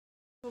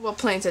We're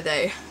playing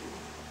today.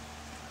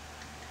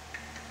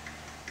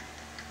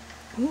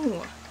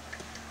 Ooh.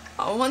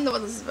 I wonder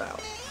what this is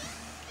about.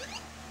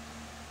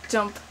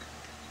 Jump.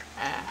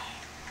 Ah.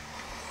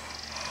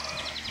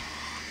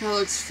 That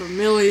looks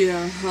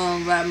familiar.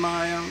 That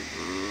Mario.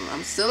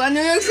 I'm still at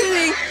New York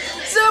City.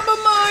 Super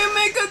Mario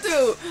Maker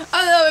 2.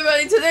 Hello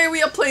everybody. Today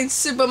we are playing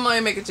Super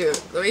Mario Maker 2.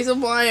 The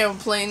reason why I'm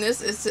playing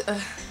this is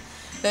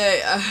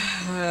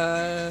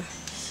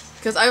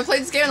because I haven't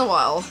played this game in a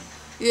while.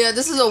 Yeah,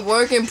 this is a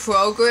work in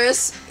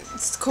progress.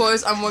 Of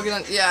course, I'm working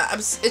on. Yeah,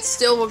 it's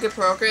still work in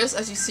progress,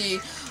 as you see.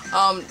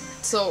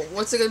 So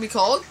what's it gonna be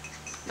called?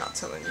 Not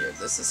telling you.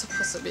 This is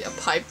supposed to be a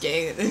pipe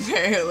game,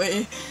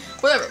 apparently.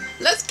 Whatever.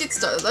 Let's get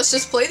started. Let's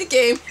just play the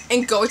game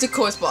and go to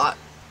course bot.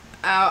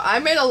 I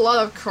made a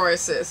lot of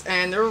courses,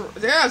 and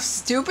they have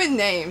stupid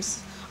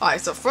names.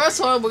 Alright, so first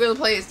one we're gonna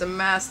play is the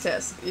math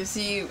test. You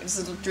see, this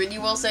is the 3D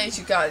world stage.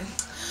 You got it.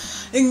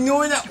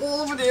 Ignore that all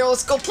over there.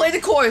 Let's go play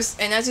the course.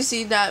 And as you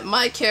see, that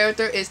my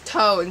character is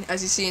Toad,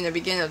 as you see in the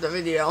beginning of the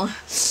video.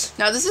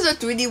 Now this is a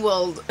 3D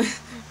world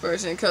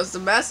version, because the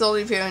mask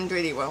only appear in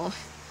 3D world.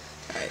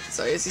 Alright,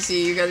 so as you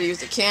see, you gotta use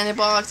the candy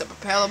box, the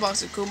propeller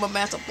box, the Goomba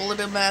mask, the bullet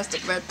bill mask, the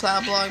red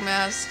cloud block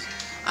mask.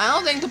 I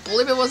don't think the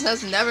bullet bill was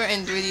never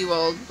in 3D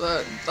world,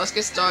 but let's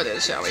get started,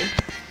 shall we?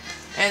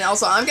 And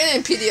also, I'm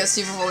getting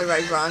PTSD for Fully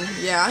Right Run.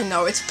 Yeah, I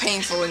know, it's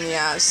painful in the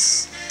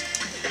ass.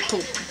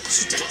 Boom,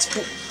 shoot the kids,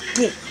 boom,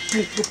 boom.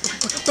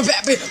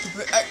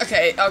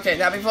 Okay,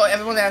 now before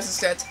everyone asks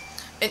this,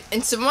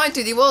 in Super Mario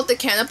 3D World, the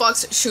cannon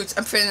box shoots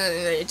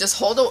infinitely. Just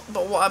hold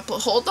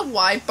the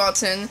Y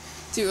button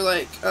to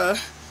like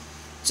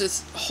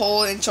just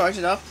hold and charge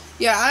it up.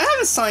 Yeah, I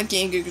have a Sonic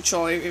GameCube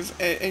controller.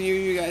 And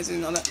you guys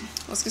didn't know that.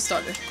 Let's get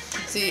started.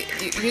 See,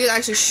 you can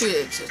actually shoot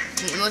it.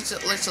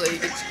 Literally, you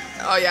can.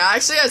 Oh yeah, I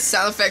actually have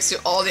sound effects to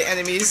all the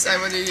enemies. I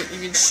wonder you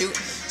can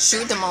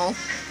shoot them all.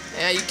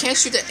 Yeah, you can't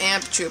shoot the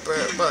amp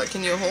trooper, but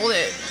can you hold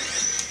it?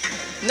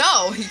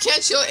 No, you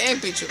can't shoot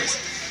amp troopers.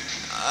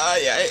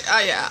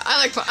 Yeah, I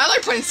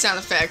like putting sound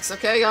effects.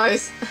 Okay,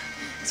 guys,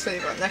 it's pretty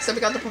fun. Next up,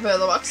 we got the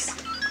propeller box.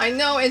 I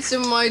know in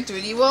Super Mario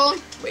 3D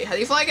World. Wait, how do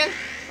you fly again?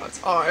 Oh,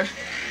 it's R.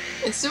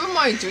 In Super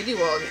Mario 3D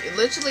World, you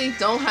literally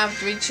don't have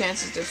 3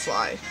 chances to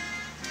fly,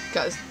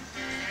 because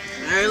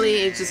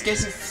early it just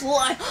gets you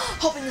fly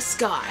up in the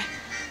sky.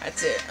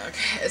 That's it.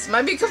 Okay, it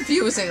might be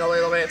confusing a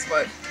little bit,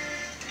 but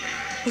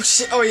oh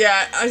shit. Oh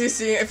yeah, as you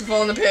see, if you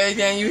fall in the pit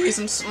again, you hear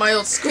some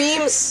mild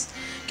screams.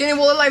 Getting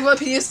Bullet Life Run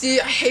PTSD.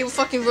 I hate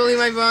fucking Bullet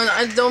Life Run.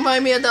 Don't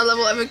mind me at that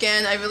level ever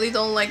again. I really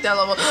don't like that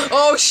level.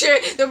 Oh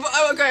shit!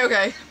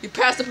 Okay. You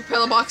passed the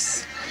propeller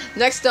box.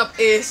 Next up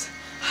is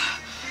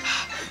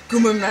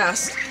Goomba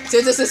mask.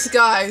 This is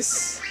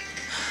guys.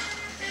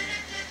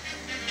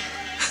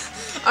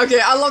 Okay,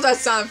 I love that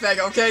sound effect.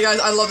 Okay, guys,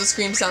 I love the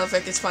scream sound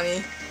effect. It's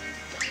funny.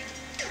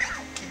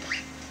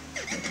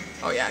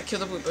 Oh yeah, kill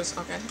the bloopers.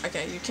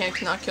 Okay, you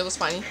cannot kill the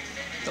Spiny.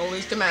 Don't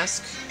lose the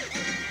mask.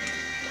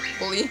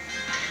 Bully.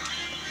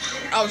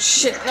 Oh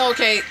shit, no,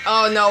 okay.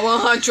 Oh no,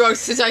 100 drugs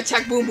since I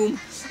attack Boom Boom.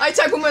 I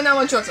attack Boom Boom, now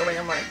 1 drugs. Oh wait,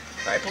 I'm right.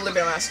 Alright, pull the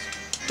bear mask.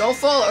 Don't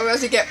fall or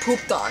else you get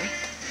pooped on.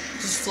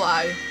 Just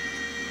fly.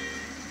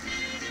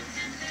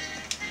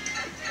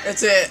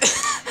 That's it.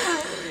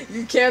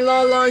 You can't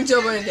long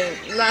jump or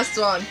anything. Last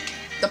one.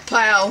 The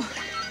plow.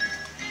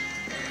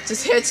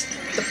 Just hit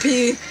the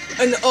P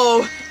and the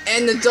O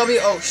and the W.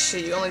 Oh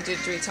shit, you only did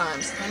 3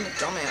 times. I'm a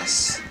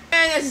dumbass.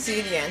 And that's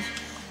the end.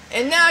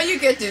 And now you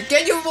get to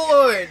get your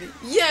reward!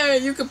 Yeah,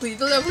 you complete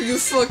the level, you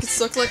fucking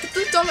suck like a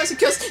dumbass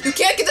because you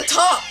can't get the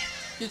top!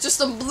 You're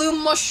just a blue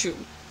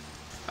mushroom.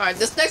 Alright,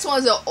 this next one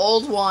is an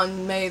old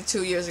one made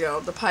 2 years ago,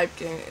 the pipe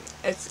game.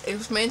 It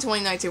was made in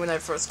 2019 when I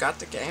first got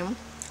the game.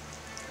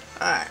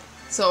 Alright,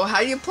 so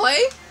how do you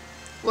play?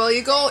 Well,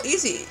 you go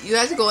easy. You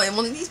have to go in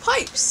one of these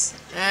pipes.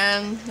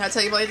 And that's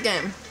how you play the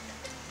game.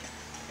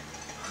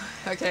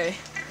 Okay,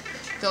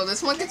 so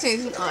this one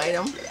contains an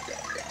item.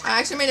 I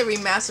actually made a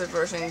remastered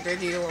version in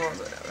 3D or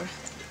whatever.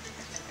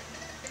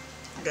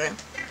 Okay.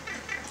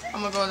 I'm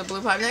gonna go to the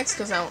blue pipe next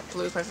because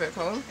blue is my favorite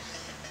color.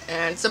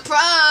 And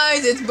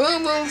surprise! It's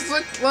Boom Boom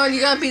Frick Run.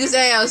 You gotta beat his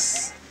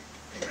ass.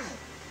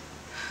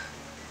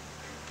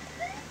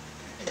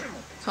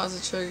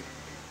 Concentrate.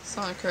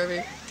 Sonic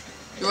Kirby.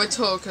 Your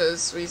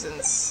Toka's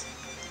reasons.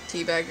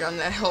 Teabag on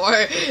that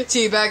whore.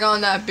 Teabag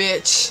on that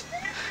bitch.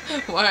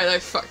 Why did I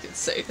fucking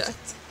say that?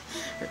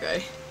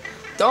 Okay.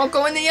 Don't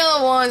go in the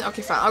yellow one.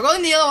 Okay, fine. I'll go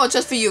in the yellow one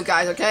just for you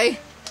guys, okay?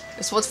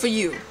 This one's for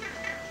you.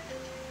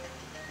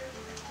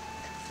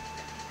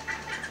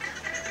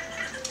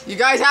 You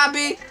guys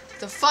happy?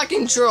 The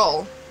fucking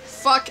troll.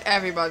 Fuck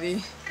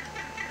everybody.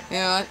 You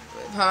know what?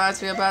 Probably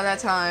feel about that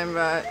time,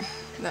 but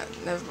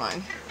never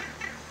mind.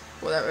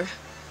 Whatever.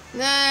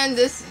 Then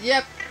this,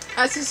 yep.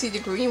 As you see the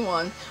green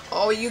one.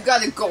 Oh, you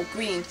gotta go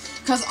green.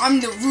 Because I'm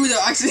the ruler,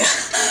 actually.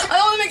 I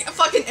don't want to make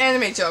fucking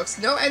anime jokes.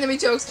 No anime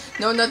jokes.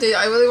 No nothing.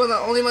 I really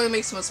only want to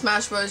make some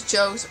Smash Bros.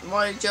 Jokes,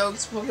 Mario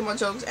jokes, Pokemon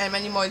jokes, and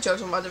many more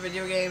jokes from other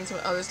video games and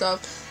other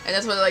stuff. And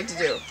that's what I like to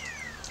do.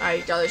 I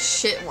got a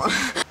shit one.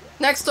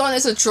 Next one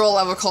is a troll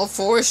level called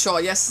Forest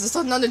Troll. Yes, this is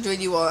another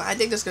 3D world. I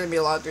think there's gonna be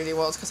a lot of 3D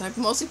worlds because I've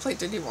mostly played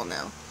 3D world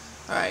now.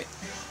 Alright.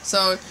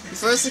 So, you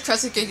first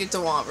investigate the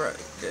Womp, right?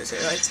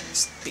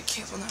 Just be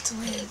careful not to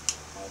land.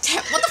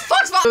 Damn, what the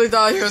fuck's wrong? I really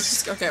thought he was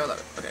just. Okay, hold up.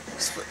 Okay,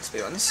 let's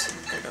be honest.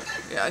 Okay, go.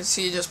 Yeah, I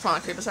see you just put on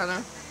a creeper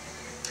center.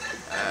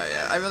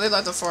 Yeah, I really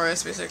like the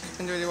forest music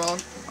in 3D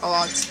world a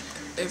lot.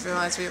 It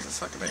reminds me of a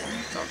fucking big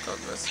dog code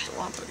with the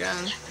Womp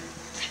again.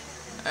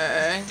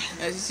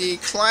 As you see,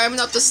 climbing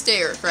up the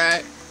stairs,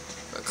 right?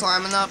 We're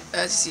climbing up,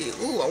 as you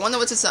see. Ooh, I wonder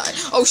what's inside.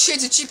 Oh shit,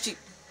 it's a Cheep Cheep.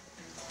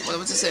 I wonder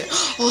what's inside.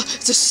 Oh,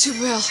 it's a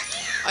Super L.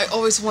 I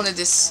always wanted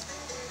this.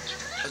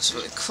 I just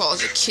really crawl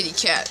as a kitty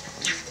cat.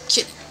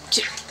 Kitty.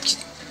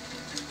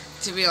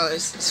 To be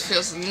honest, this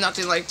feels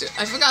nothing like the.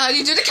 I forgot how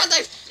you do the cat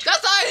knife!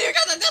 That's not how you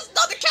cat knife! That's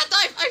not the cat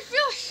knife! I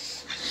feel like.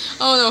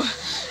 Oh no.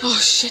 Oh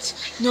shit.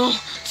 No.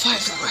 Fire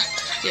flower.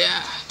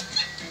 Yeah.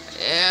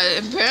 Yeah,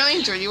 apparently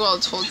in 3D world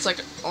it's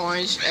like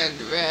orange and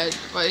red,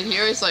 but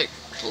here it's like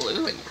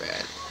blue and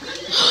red.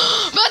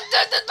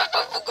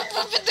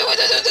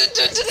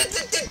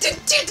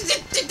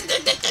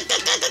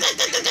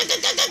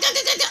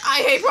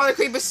 I hate Product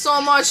Creepers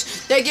so much.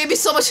 They gave me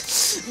so much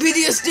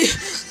PTSD.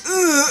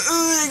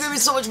 They gave me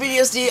so much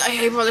PTSD. I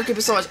hate Product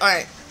Creepers so much.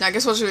 Alright, now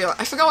guess what's real?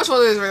 I forgot which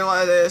one is real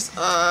it is.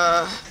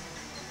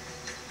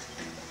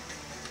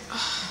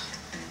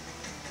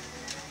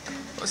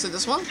 Was it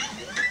this one?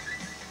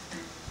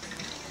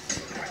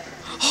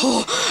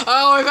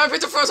 Oh, if I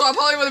picked the first one, I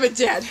probably would have been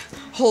dead.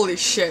 Holy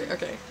shit,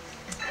 okay.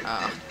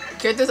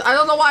 Get this. I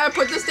don't know why I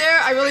put this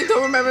there. I really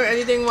don't remember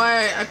anything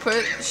why I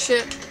put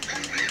shit.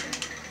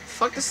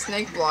 Fuck the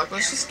snake block.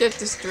 Let's just get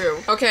this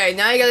through. Okay,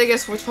 now you gotta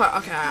guess which part.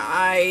 Okay,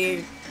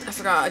 I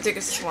forgot. I think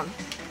it's this one.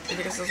 I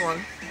think it's this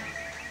one.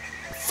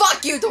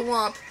 Fuck you, the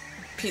Womp!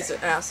 Piece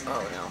of ass.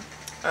 Oh no.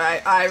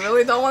 Alright, I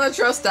really don't want to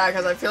trust that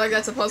because I feel like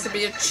that's supposed to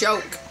be a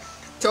joke.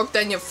 Joke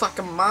then your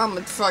fucking mom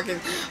and fucking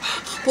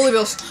bully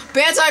bills.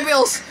 Banzai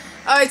bills!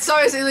 Alright,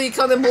 sorry, silly, you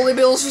call them bully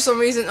bills for some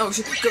reason. Oh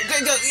shit. Go,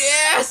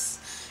 yes!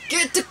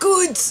 Get the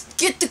goods!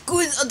 Get the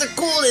goods of the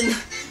golden!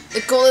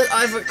 The golden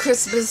Ivory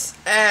Christmas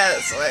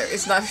ass.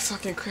 It's not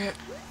fucking crap.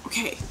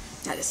 Okay,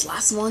 now this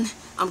last one,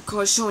 I'm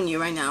showing you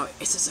right now.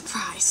 It's a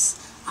surprise.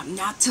 I'm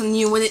not telling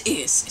you what it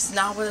is. It's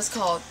not what it's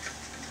called.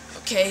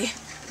 Okay?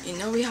 You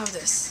know we have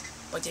this.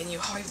 But then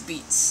your heart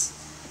beats.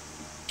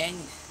 And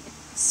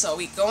so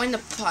we go in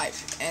the pipe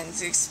and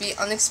there's be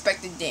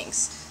unexpected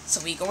things.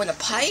 So we go in the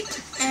pipe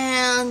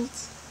and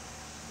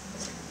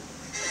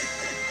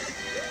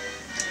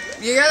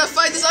you gotta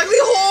fight this ugly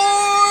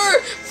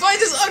whore! Fight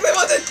this ugly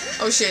button!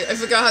 Oh shit, I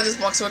forgot how this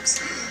box works.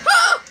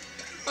 Ah!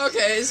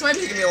 Okay, this might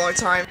be taking me a long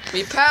time.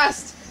 We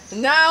passed.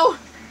 Now,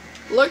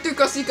 look through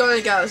Gusty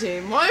Golden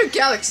Galaxy. Mario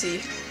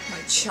Galaxy.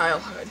 My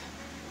childhood.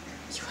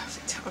 You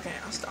have okay,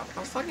 I'll stop.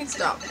 I'll fucking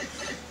stop.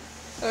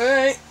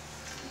 Alright.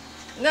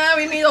 Now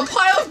we meet a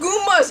pile of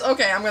Goombas!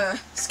 Okay, I'm gonna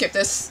skip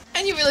this.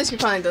 And you realize we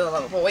finally did the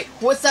level. But wait,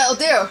 what's that out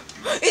there?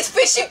 It's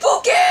Fishy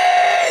Pumpkins!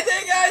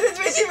 Hey guys, it's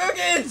Fishy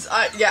Pumpkins!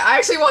 Yeah, I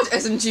actually watch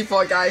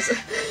SMG4, guys.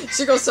 You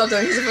should go sub to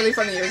him. He's a really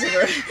funny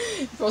YouTuber.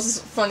 He posts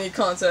funny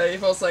content. He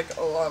posts like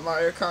a lot of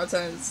Mario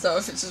content and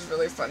stuff. It's just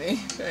really funny.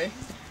 Okay.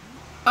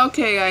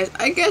 Okay guys,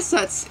 I guess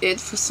that's it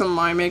for some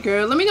Mario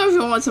Maker. Let me know if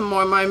you want some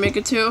more Mario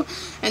Maker too.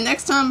 And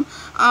next time,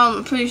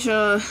 I'm pretty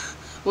sure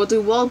we'll do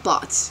World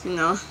Bots, you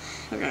know?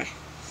 Okay.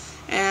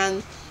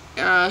 And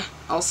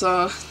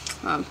also,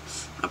 I'm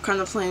kind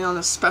of planning on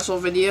a special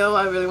video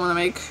I really want to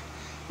make,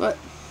 but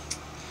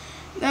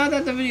now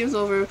that the video's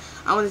over,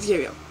 I want to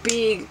give you a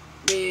big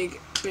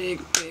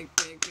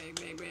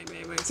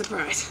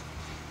surprise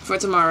for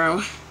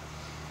tomorrow.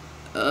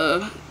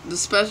 The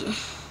special,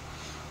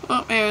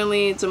 well,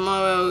 apparently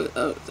tomorrow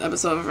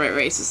episode of Red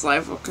Race's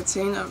Life will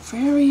contain a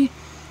very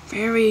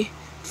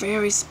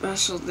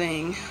special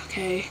thing.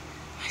 Okay,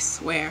 I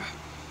swear.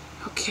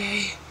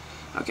 Okay.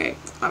 Okay,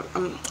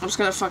 I'm just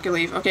gonna fucking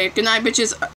leave. Okay, good night, bitches.